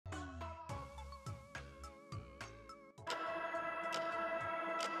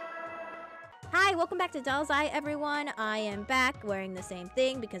Hi, welcome back to Doll's Eye, everyone. I am back wearing the same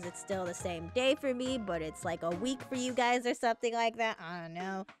thing because it's still the same day for me, but it's like a week for you guys or something like that. I don't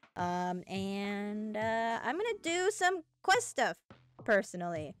know. I'm gonna do some quest stuff,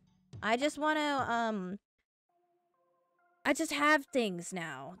 personally. I just wanna, I just have things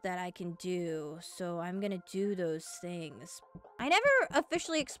now that I can do, so I'm gonna do those things. I never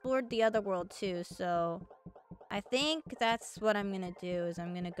officially explored the other world, too, so I think that's what I'm gonna do, is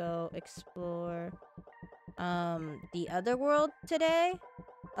I'm gonna go explore, the other world today.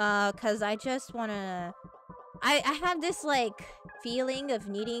 Cause I just wanna... I have this, like, feeling of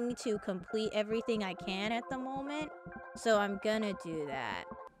needing to complete everything I can at the moment, so I'm gonna do that.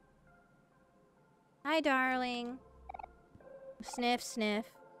 Hi, darling. Sniff, sniff.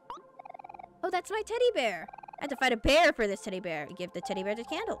 Oh, that's my teddy bear. I had to fight a bear for this teddy bear. Give the teddy bear the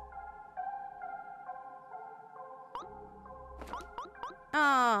candle.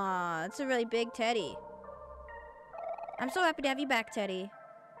 Aw, it's a really big teddy. I'm so happy to have you back, Teddy.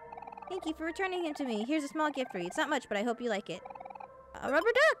 Thank you for returning him to me. Here's a small gift for you. It's not much, but I hope you like it. A rubber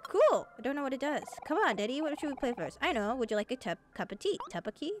duck! Cool! I don't know what it does. Come on, Teddy. What should we play first? I know. Would you like a cup of tea?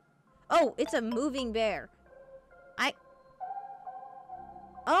 Tupaki? Oh, it's a moving bear.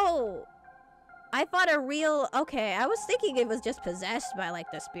 Oh! I thought a real... Okay, I was thinking it was just possessed by,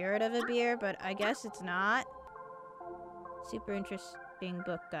 like, the spirit of a bear, but I guess it's not. Super interesting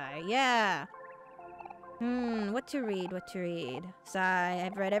book guy. Yeah! What to read, what to read. Sigh,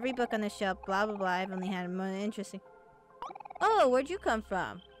 I've read every book on the shelf, blah blah blah, I've only had one interesting... Oh, where'd you come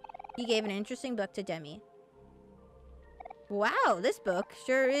from? He gave an interesting book to Demi. Wow, this book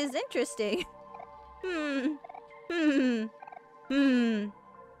sure is interesting.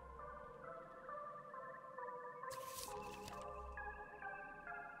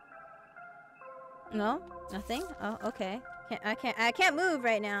 No? Nothing? Oh, okay. I can't move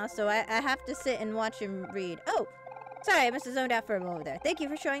right now, so I have to sit and watch him read. Oh! Sorry, I must have zoned out for a moment there. Thank you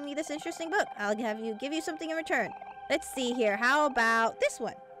for showing me this interesting book. I'll give you something in return. Let's see here. How about this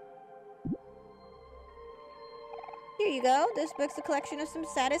one? Here you go. This book's a collection of some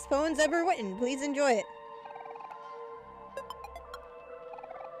saddest poems ever written. Please enjoy it.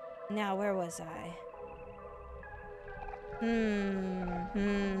 Now, where was I?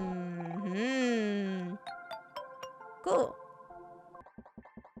 Cool.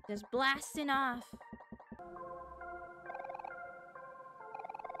 Just blasting off.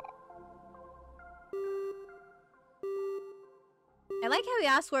 I like how he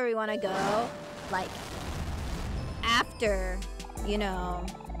asked where we want to go. Like, after, you know,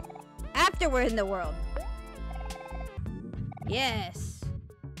 after we're in the world. Yes.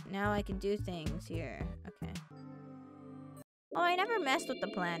 Now I can do things here. Okay. Oh, I never messed with the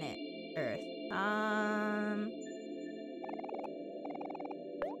planet Earth.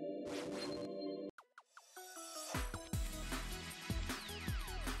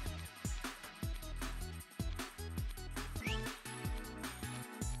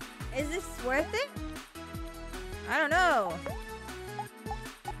 Is this worth it? I don't know.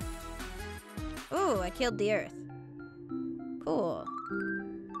 Ooh, I killed the Earth. Cool.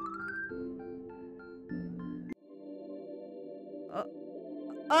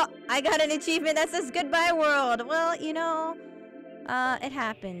 Oh, I got an achievement that says goodbye world. Well, you know, it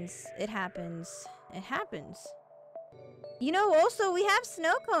happens. It happens. It happens. You know, also, we have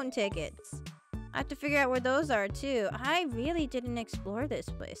snow cone tickets. I have to figure out where those are, too. I really didn't explore this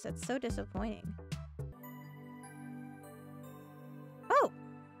place. That's so disappointing. Oh!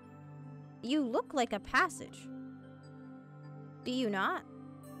 You look like a passage. Do you not?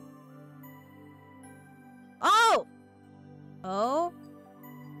 Oh! Oh?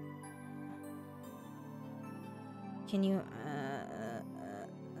 Can you,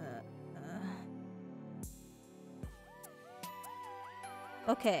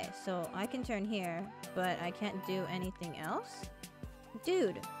 Okay, so I can turn here, but I can't do anything else?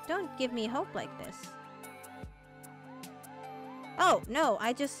 Dude, don't give me hope like this. Oh, no,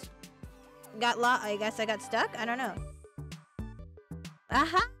 I just got lost. I guess I got stuck? I don't know.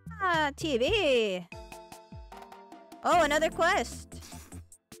 Aha! TV! Oh, another quest!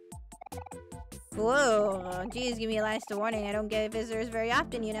 Whoa, geez, give me a last warning. I don't get visitors very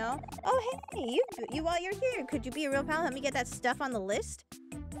often, you know. Oh, hey, you while you're here, could you be a real pal? Help me get that stuff on the list?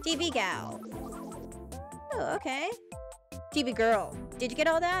 TV gal. Oh, okay. TV girl. Did you get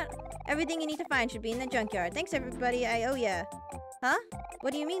all that? Everything you need to find should be in the junkyard. Thanks, everybody. I owe ya. Huh?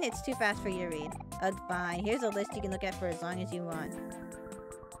 What do you mean it's too fast for you to read? Ugh, fine. Here's a list you can look at for as long as you want.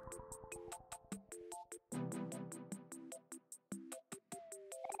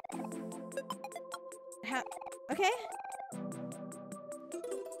 Okay.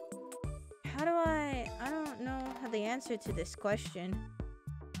 How do I don't know how the answer to this question.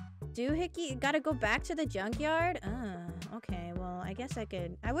 Doohickey, gotta go back to the junkyard? Okay, well, I guess I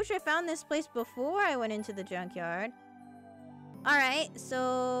could. I wish I found this place before I went into the junkyard. Alright,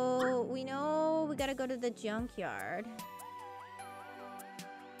 so we know we gotta go to the junkyard.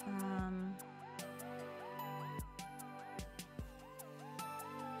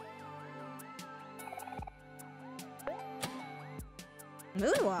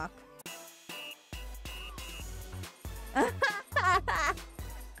 Moonwalk.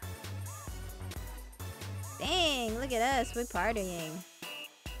 Dang, look at us, we're partying.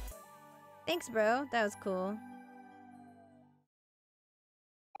 Thanks, bro. That was cool.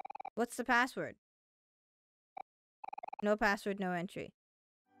 What's the password? No password, no entry.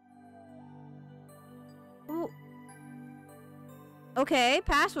 Ooh. Okay,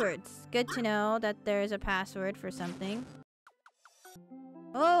 passwords. Good to know that there's a password for something.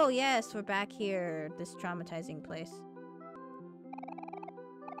 Oh, yes, we're back here. This traumatizing place.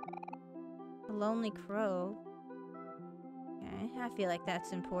 A lonely crow. Okay, I feel like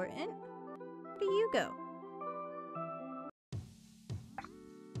that's important. Where do you go?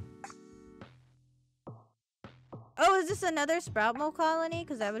 Oh, is this another Sprout Mole colony?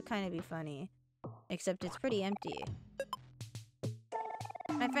 Because that would kind of be funny. Except it's pretty empty.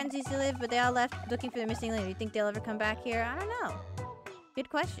 My friends used to live, but they all left looking for the missing link. Do you think they'll ever come back here? I don't know. Good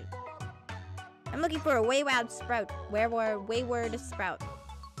question. I'm looking for a wayward sprout. Wayward sprout.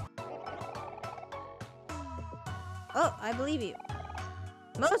 Oh, I believe you.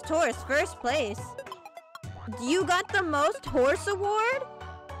 Most horse, first place. You got the most horse award?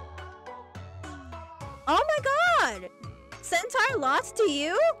 Oh my god! Centaur lost to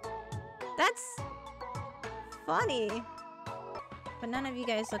you? That's funny. But none of you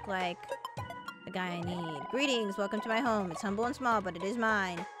guys look like the guy I need. Greetings, welcome to my home. It's humble and small, but it is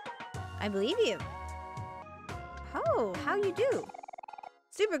mine. I believe you. Oh, how you do?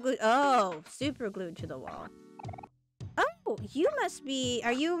 Super glued. Oh, super glued to the wall. Oh, you must be.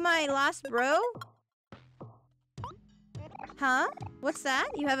 Are you my lost bro? Huh? What's that?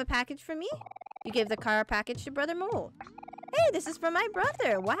 You have a package for me? You gave the car package to Brother Mole. Hey, this is from my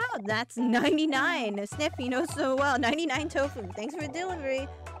brother. Wow, that's 99. Sniff, you know so well. 99 tofu. Thanks for the delivery.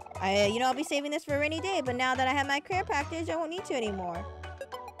 I'll be saving this for a rainy day, but now that I have my care package, I won't need to anymore.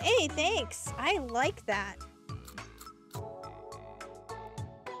 Hey, thanks. I like that.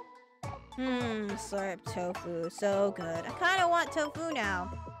 Slurp tofu. So good. I kind of want tofu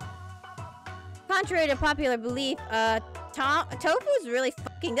now. Contrary to popular belief, tofu is really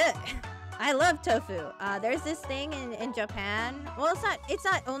fucking good. I love tofu. There's this thing in Japan. Well, it's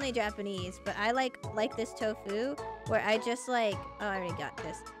not only Japanese, but I like this tofu where I just like, oh, I already got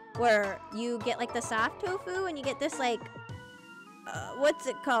this. Where you get like the soft tofu and you get this like, what's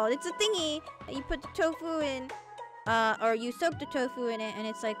it called? It's a thingy that you put the tofu in, or you soak the tofu in it, and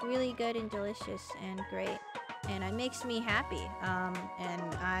it's like really good and delicious and great. And it makes me happy. And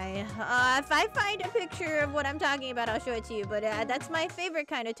if I find a picture of what I'm talking about, I'll show it to you. But that's my favorite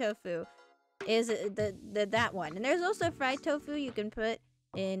kind of tofu. Is that one. And there's also fried tofu you can put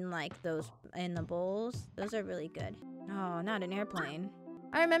in like those in the bowls. Those are really good. Oh, not an airplane.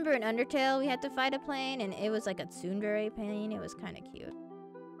 I remember in Undertale we had to fight a plane and it was like a tsundere plane. It was kind of cute.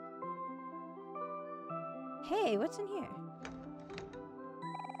 Hey, what's in here?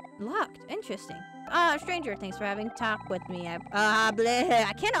 Locked. Interesting. Stranger, thanks for having talk with me.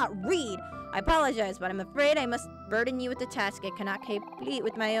 I cannot read. I apologize, but I'm afraid I must burden you with the task I cannot complete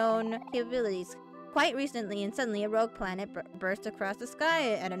with my own capabilities. Quite recently and suddenly a rogue planet burst across the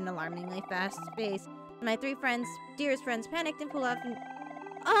sky at an alarmingly fast pace. My three dearest friends panicked and pulled off and...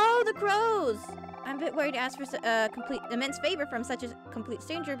 Oh, the crows! I'm a bit worried to ask for immense favor from such a complete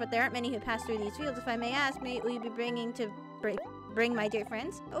stranger, but there aren't many who pass through these fields. If I may ask, will you be bring my dear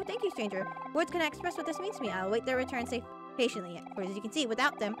friends? Oh, thank you, stranger. Words cannot express what this means to me. I'll await their return patiently. For as you can see,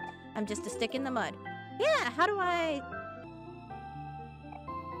 without them, I'm just a stick in the mud. Yeah, how do I...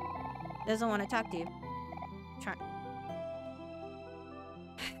 Doesn't want to talk to you. Try.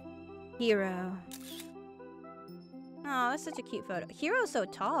 Hero. Oh, that's such a cute photo. Hero's so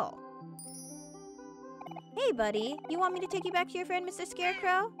tall. Hey, buddy. You want me to take you back to your friend, Mr.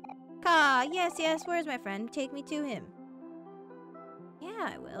 Scarecrow? Yes. Where's my friend? Take me to him. Yeah,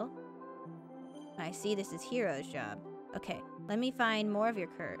 I will. I see this is Hero's job. Okay, let me find more of your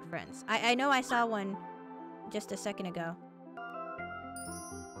friends. I know I saw one just a second ago.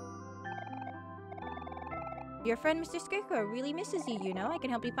 Your friend Mr. Scarecrow really misses you, you know. I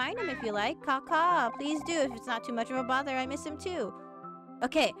can help you find him if you like. Please do. If it's not too much of a bother, I miss him too.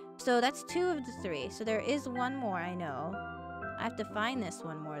 Okay, so that's 2 of the 3. So there is one more, I know. I have to find this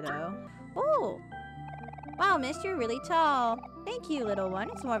one more, though. Oh! Wow, miss, you're really tall. Thank you, little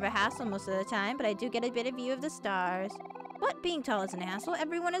one. It's more of a hassle most of the time, but I do get a bit of view of the stars. What? Being tall isn't a hassle.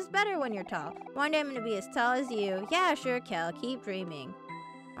 Everyone is better when you're tall. One day I'm gonna be as tall as you. Yeah, sure, Kel. Keep dreaming.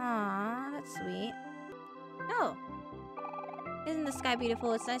 Aw, that's sweet. Oh. Isn't the sky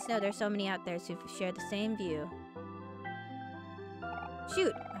beautiful? It's nice to know there's so many out there who share the same view.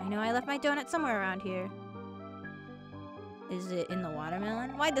 Shoot, I know I left my donut somewhere around here. Is it in the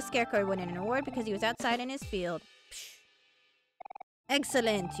watermelon? Why'd the scarecrow win an award? Because he was outside in his field. Psh.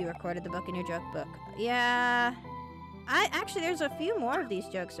 Excellent! You recorded the book in your joke book. Yeah... Actually, there's a few more of these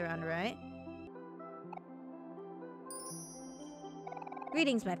jokes around, right?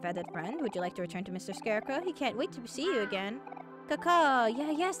 Greetings, my feathered friend. Would you like to return to Mr. Scarecrow? He can't wait to see you again. Caw.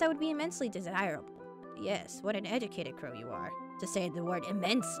 Yes, that would be immensely desirable. Yes, what an educated crow you are. To say the word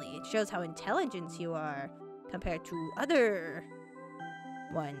immensely, it shows how intelligent you are compared to other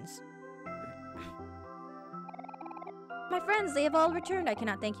ones. My friends, they have all returned. I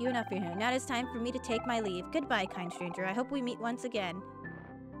cannot thank you enough for here. Now it is time for me to take my leave. Goodbye, kind stranger. I hope we meet once again.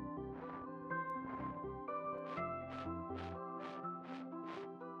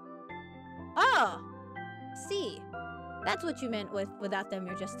 Oh! See. That's what you meant with without them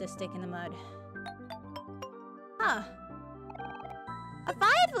you're just a stick in the mud. Huh. A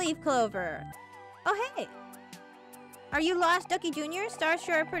 5-leaf clover! Oh, hey! Are you lost, Ducky Jr.? Stars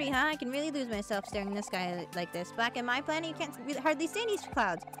sure are pretty, huh? I can really lose myself staring in the sky like this. Back in my planet, you can't hardly see these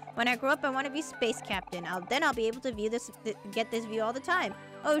clouds. When I grow up, I want to be space captain. Then I'll be able to get this view all the time.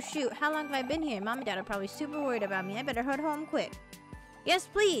 Oh shoot, how long have I been here? Mom and Dad are probably super worried about me. I better head home quick. Yes,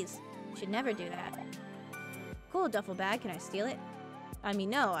 please. Should never do that. Cool duffel bag. Can I steal it? I mean,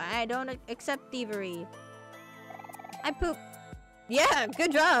 no, I don't accept thievery. I poop. Yeah,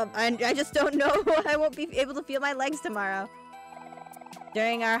 good job. I just don't know. I won't be able to feel my legs tomorrow.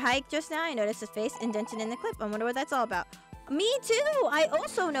 During our hike just now, I noticed his face indented in the cliff. I wonder what that's all about. Me too! I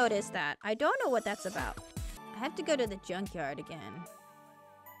also noticed that. I don't know what that's about. I have to go to the junkyard again.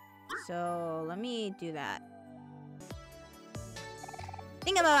 So, let me do that.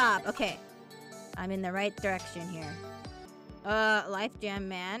 Thingamabob! Okay. I'm in the right direction here. Life Jam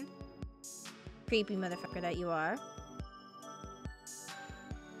Man. Creepy motherfucker that you are.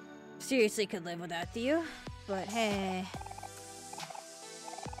 Seriously could live without you, but hey.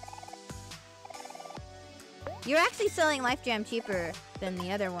 You're actually selling Life Jam cheaper than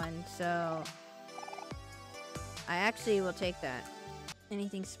the other one, so I actually will take that.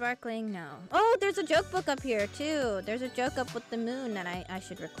 Anything sparkling? No. Oh, there's a joke book up here too. There's a joke up with the moon that I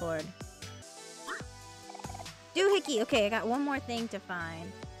should record. Doohickey. Okay, I got one more thing to find.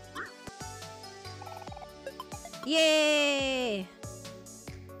 Yay!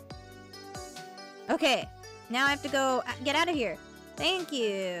 Okay, now I have to go get out of here. Thank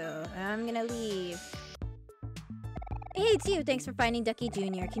you. I'm gonna leave. Hey, it's you. Thanks for finding Ducky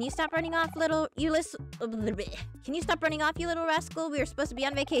Jr. Can you stop running off, Can you stop running off, you little rascal? We were supposed to be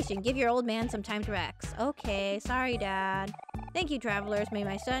on vacation. Give your old man some time to relax. Okay, sorry, Dad. Thank you, travelers. May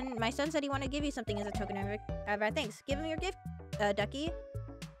my son said he wanted to give you something as a token of our thanks. Give him your gift, Ducky.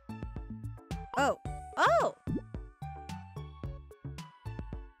 Oh. Oh!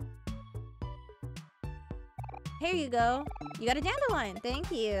 Here you go. You got a dandelion.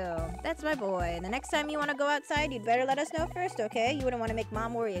 Thank you. That's my boy. The next time you want to go outside, you'd better let us know first, okay? You wouldn't want to make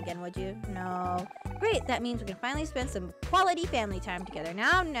Mom worry again, would you? No. Great. That means we can finally spend some quality family time together.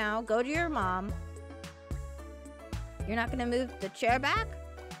 Now, go to your mom. You're not going to move the chair back?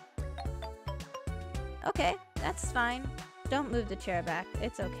 Okay, that's fine. Don't move the chair back.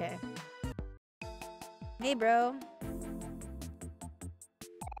 It's okay. Hey, bro.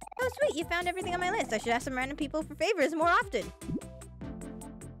 Oh, sweet, you found everything on my list. I should ask some random people for favors more often.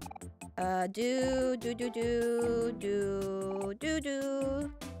 Do.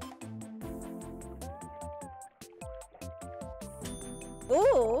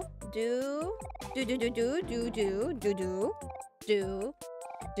 Ooh,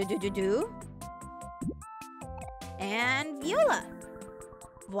 do. And Viola.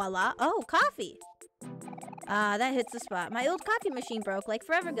 Voila. Oh, coffee. That hits the spot. My old coffee machine broke like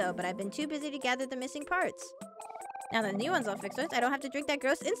forever ago, but I've been too busy to gather the missing parts. Now that the new one's all fixed, I don't have to drink that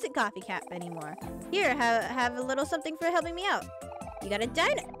gross instant coffee cap anymore. Here, have a little something for helping me out. You got a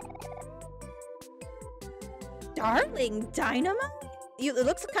Darling, dynamite? It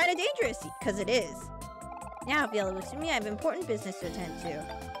looks kind of dangerous, because it is. Now, Viola, listen to me. I have important business to attend to.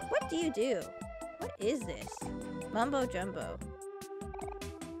 What do you do? What is this? Mumbo jumbo.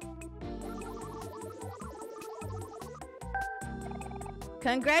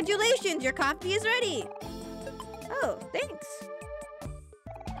 Congratulations, your coffee is ready! Oh, thanks.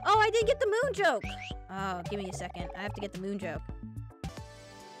 Oh, I didn't get the moon joke. Oh, give me a second. I have to get the moon joke.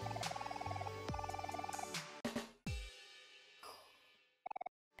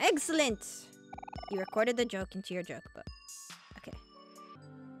 Excellent. You recorded the joke into your joke book. Okay.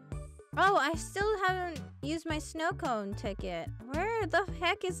 Oh, I still haven't used my snow cone ticket. Where the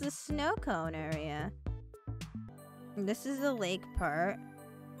heck is the snow cone area? This is the lake part.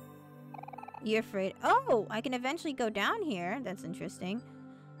 You're afraid. Oh, I can eventually go down here. That's interesting.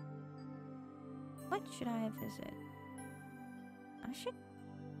 What should I visit? I should...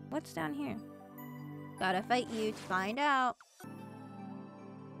 What's down here? Gotta fight you to find out.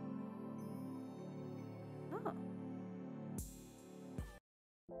 Oh.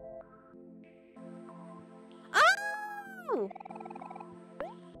 Oh!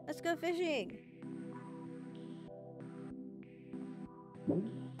 Let's go fishing.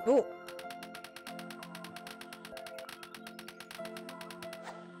 Oh.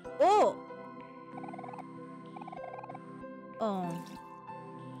 Oh! Oh.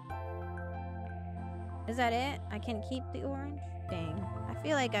 Is that it? I can keep the orange? Dang. I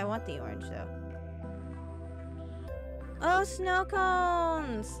feel like I want the orange, though. Oh, snow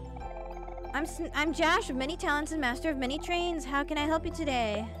cones! I'm Jash of many talents and master of many trains. How can I help you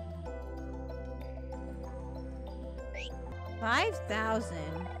today? 5,000.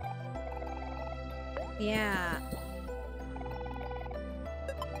 Yeah.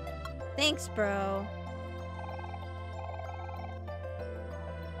 Thanks, bro.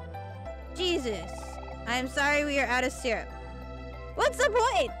 Jesus. I'm sorry we are out of syrup. What's the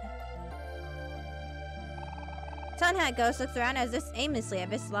point? Sun Hat Ghost looks around as if aimlessly,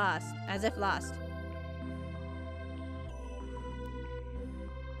 as if lost.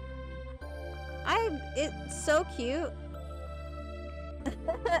 It's so cute.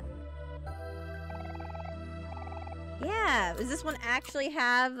 Yeah, does this one actually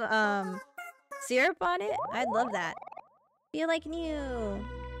have syrup on it? I'd love that. Feel like new.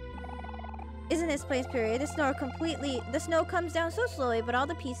 Isn't this place period? The snow comes down so slowly, but all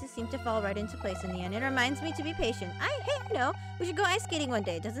the pieces seem to fall right into place in the end. It reminds me to be patient. Hey, no, we should go ice skating one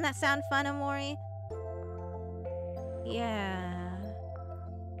day. Doesn't that sound fun, Omori? Yeah,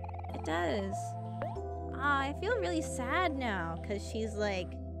 it does. I feel really sad now, because she's, like,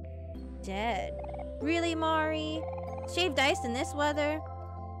 dead. Really, Mari? Shaved ice in this weather?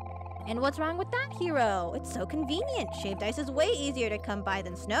 And what's wrong with that, hero? It's so convenient. Shaved ice is way easier to come by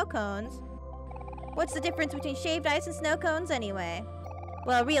than snow cones. What's the difference between shaved ice and snow cones, anyway?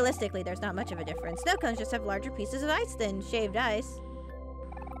 Well, realistically, there's not much of a difference. Snow cones just have larger pieces of ice than shaved ice.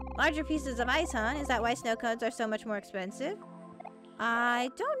 Larger pieces of ice, huh? Is that why snow cones are so much more expensive? I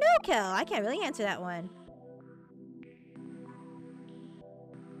don't know, Kel. I can't really answer that one.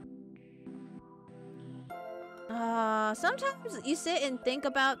 Sometimes you sit and think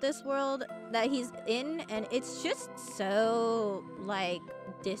about this world that he's in, and it's just so, like,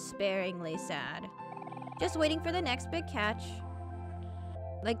 despairingly sad. Just waiting for the next big catch.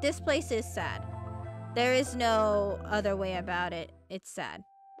 Like, this place is sad. There is no other way about it. It's sad.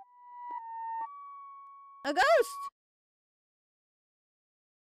 A ghost!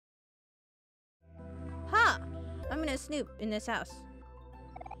 Huh! I'm gonna snoop in this house.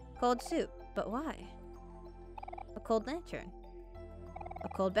 Cold soup, but why? A cold lantern. A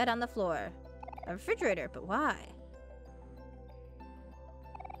cold bed on the floor. A refrigerator, but why?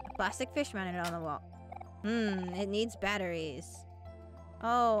 A plastic fish mounted on the wall. It needs batteries.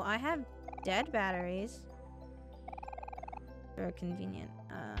 Oh, I have dead batteries. Very convenient.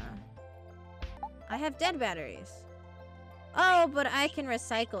 I have dead batteries. Oh, but I can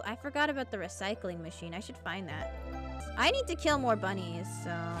recycle. I forgot about the recycling machine. I should find that. I need to kill more bunnies,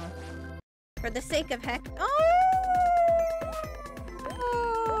 so... For the sake of heck... Oh!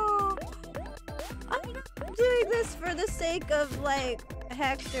 I'm doing this for the sake of, like,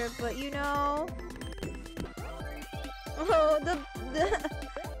 Hector, but you know... Oh, the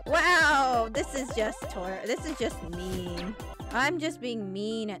wow! This is just this is just mean. I'm just being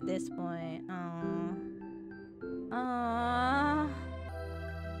mean at this point.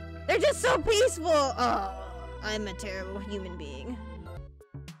 They're just so peaceful! Oh, I'm a terrible human being.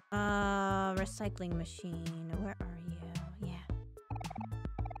 Recycling machine. Where are you? Yeah.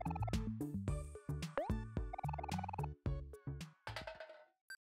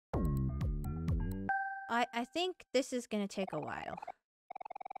 I think this is gonna take a while.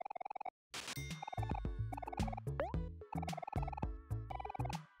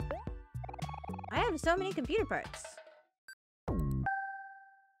 I have so many computer parts.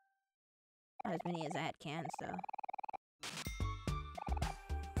 Not as many as I had cans, though.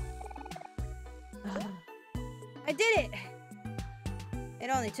 I did it! It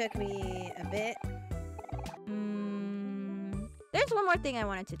only took me a bit. There's one more thing I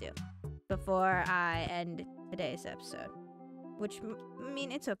wanted to do before I end today's episode. Which, I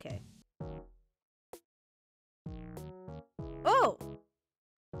mean, it's okay. Oh!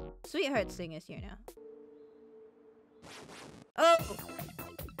 Sweetheart Sing is here now. Oh!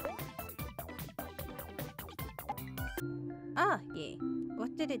 Ah, yay.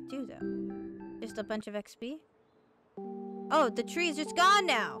 What did it do, though? Just a bunch of XP? Oh, the tree's just gone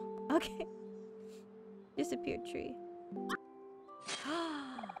now! Okay. Disappeared tree.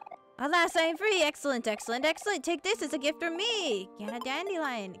 Alas, I am free! Excellent, excellent, excellent! Take this as a gift from me! Get a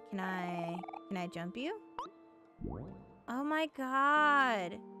dandelion. Can I jump you? Oh my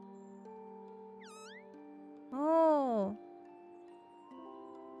god. Oh.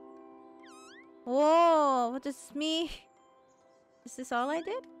 Whoa, what does this mean? Is this all I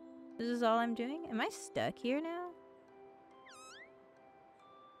did? This is all I'm doing? Am I stuck here now?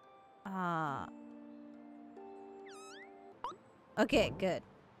 Ah. Okay, good.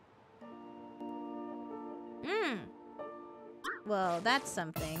 Well, that's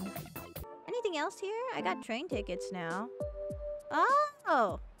something. Anything else here? I got train tickets now.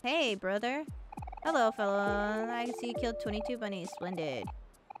 Oh! Hey, brother. Hello, fella. I can see you killed 22 bunnies. Splendid.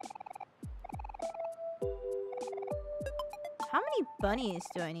 How many bunnies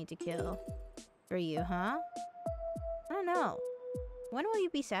do I need to kill for you, huh? I don't know. When will you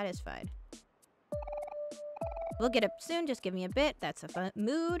be satisfied? We'll get up soon. Just give me a bit. That's a fun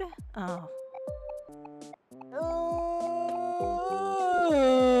mood. Oh.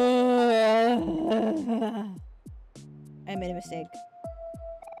 I made a mistake.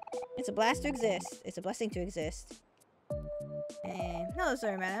 It's a blast to exist. It's a blessing to exist. Hey. Hello,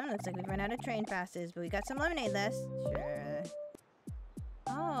 sorry, madam. Looks like we've run out of train passes, but we got some lemonade left. Sure.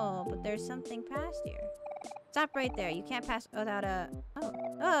 Oh, but there's something past here. Stop right there. You can't pass without a...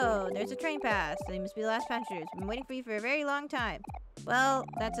 Oh, there's a train pass. So you must be the last passengers. We've been waiting for you for a very long time. Well,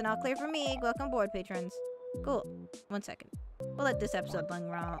 that's an all clear for me. Welcome aboard, patrons. Cool. 1 second. We'll let this episode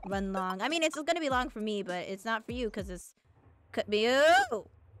run long. I mean, it's gonna be long for me, but it's not for you, because it's... Could be... Oh!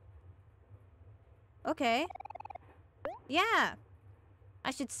 Okay. Yeah.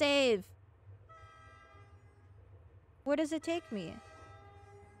 I should save. Where does it take me?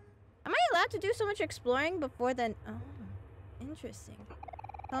 Am I allowed to do so much exploring before then? Oh, interesting.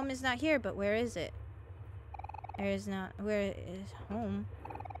 Home is not here, but where is it? There is not. Where is home?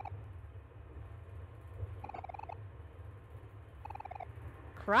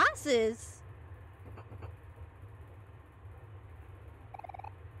 Crosses?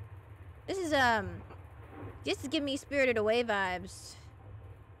 This is, just to give me Spirited Away vibes.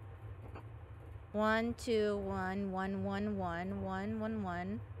 1 2 1 1 1 1 1 1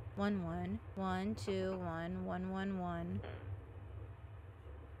 1 1 1 1 2 1 1 1 1.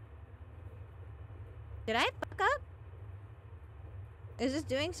 Did I fuck up? Is this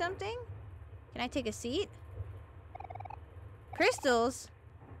doing something? Can I take a seat? Crystals?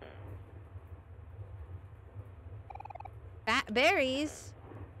 Berries?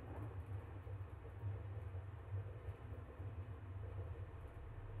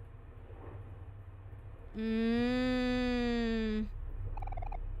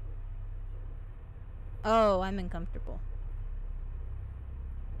 Oh, I'm uncomfortable.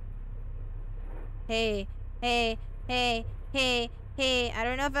 Hey, hey, hey, hey, hey. I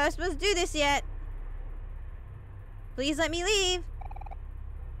don't know if I was supposed to do this yet. Please let me leave.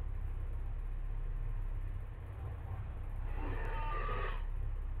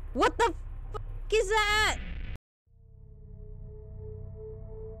 What the fuck is that?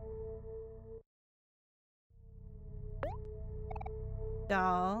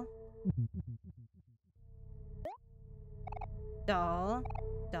 Doll. Doll.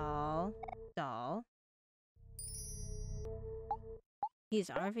 Doll. Doll. He's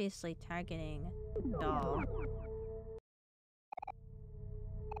obviously targeting Doll.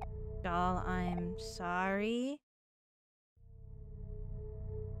 Doll, I'm sorry.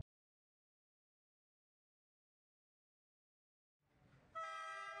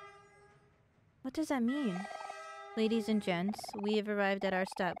 What does that mean? Ladies and gents, we have arrived at our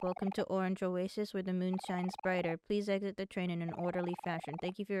stop. Welcome to Orange Oasis, where the moon shines brighter. Please exit the train in an orderly fashion.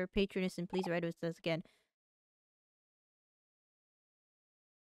 Thank you for your patronage, and please ride with us again.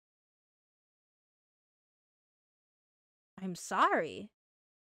 I'm sorry.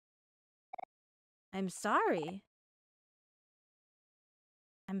 I'm sorry.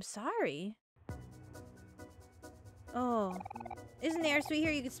 I'm sorry. Oh. Isn't the air sweet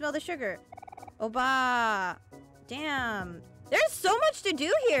here? You can smell the sugar. Oba. Damn. There's so much to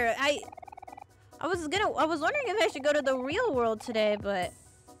do here. I was wondering if I should go to the real world today, but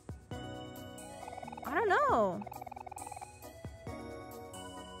I don't know.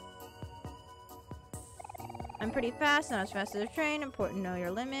 I'm pretty fast, not as fast as a train. Important to know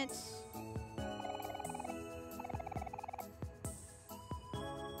your limits.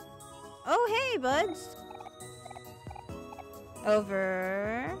 Oh, hey, buds.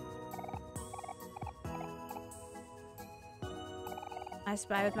 Over. I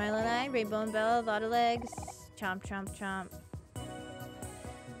spy with my little eye. Rainbow and Bell, a lot of legs. Chomp, chomp, chomp.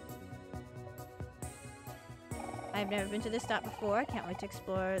 I've never been to this stop before. I can't wait to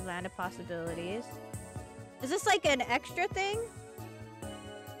explore the land of possibilities. Is this like an extra thing?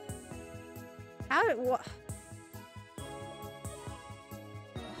 How did what?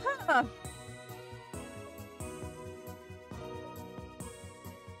 Huh.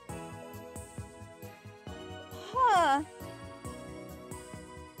 Huh.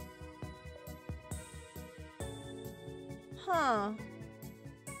 Huh.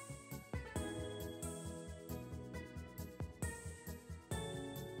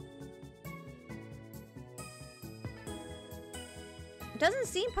 Doesn't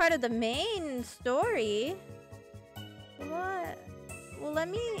seem part of the main story. What? Well,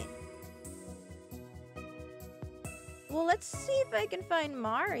 let's see if I can find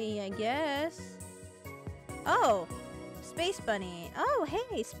Mari, I guess. Oh, Space Bunny. Oh,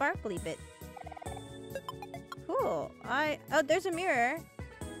 hey, sparkly bit. Cool. Oh, there's a mirror.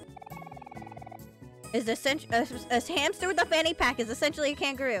 Is a hamster with a fanny pack is essentially a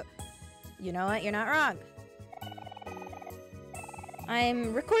kangaroo. You know what? You're not wrong.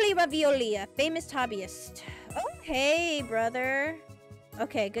 I'm Riccoli Ravioli, a famous hobbyist. Oh, hey, brother.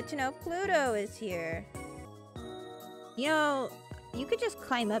 Okay, good to know Pluto is here. You know, you could just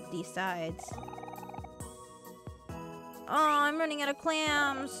climb up these sides. Oh, I'm running out of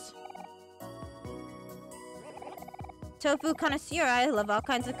clams. Tofu connoisseur. I love all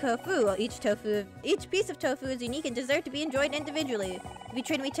kinds of tofu. Each piece of tofu is unique and deserves to be enjoyed individually. If you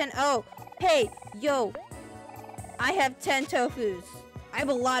trade me 10... Oh, hey, yo. I have 10 tofus. I have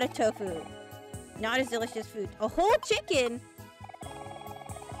a lot of tofu. Not as delicious food. A whole chicken?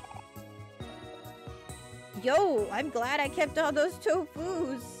 Yo, I'm glad I kept all those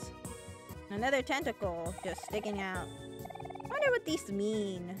tofus. Another tentacle just sticking out. I wonder what these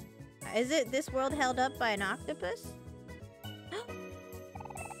mean. Is it this world held up by an octopus?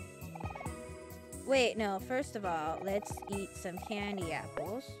 Wait, no. First of all, let's eat some candy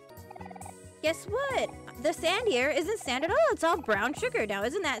apples. Guess what? The sand here isn't sand at all. It's all brown sugar. Now,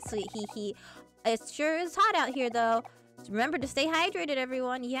 isn't that sweet? Hee hee. It sure is hot out here, though. So remember to stay hydrated,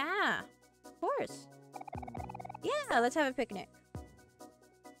 everyone. Yeah, of course. Yeah, let's have a picnic.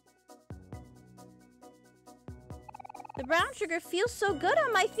 The brown sugar feels so good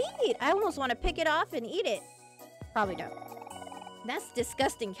on my feet. I almost want to pick it off and eat it. Probably don't. That's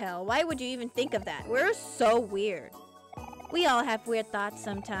disgusting, Kel. Why would you even think of that? We're so weird. We all have weird thoughts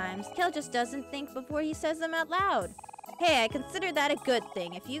sometimes. Kel just doesn't think before he says them out loud. Hey, I consider that a good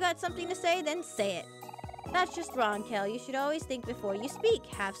thing. If you got something to say, then say it. That's just wrong, Kel. You should always think before you speak.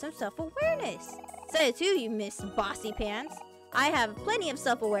 Have some self-awareness. Say it too, you Miss Bossy Pants. I have plenty of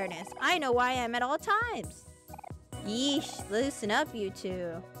self-awareness. I know where I am at all times. Yeesh, loosen up, you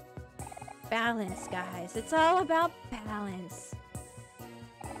two. Balance, guys. It's all about balance.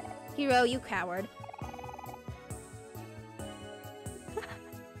 Hero, you coward.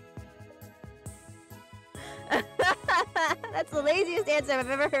 That's the laziest answer I've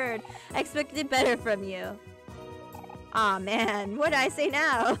ever heard. I expected better from you. Aw, man. What do I say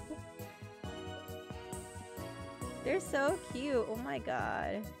now? They're so cute. Oh my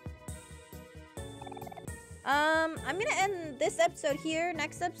god. I'm gonna end this episode here.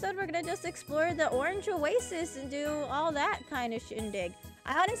 Next episode, we're gonna just explore the Orange Oasis and do all that kind of shindig.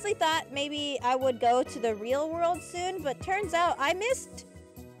 I honestly thought maybe I would go to the real world soon, but turns out I missed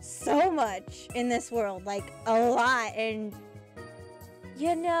so much in this world. Like, a lot. And,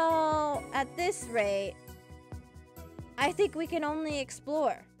 you know, at this rate, I think we can only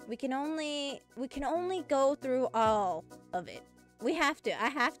explore. We can only go through all of it. We have to. I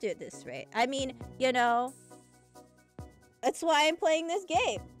have to at this rate. I mean, you know, that's why I'm playing this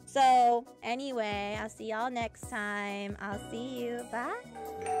game. So, anyway, I'll see y'all next time. I'll see you. Bye.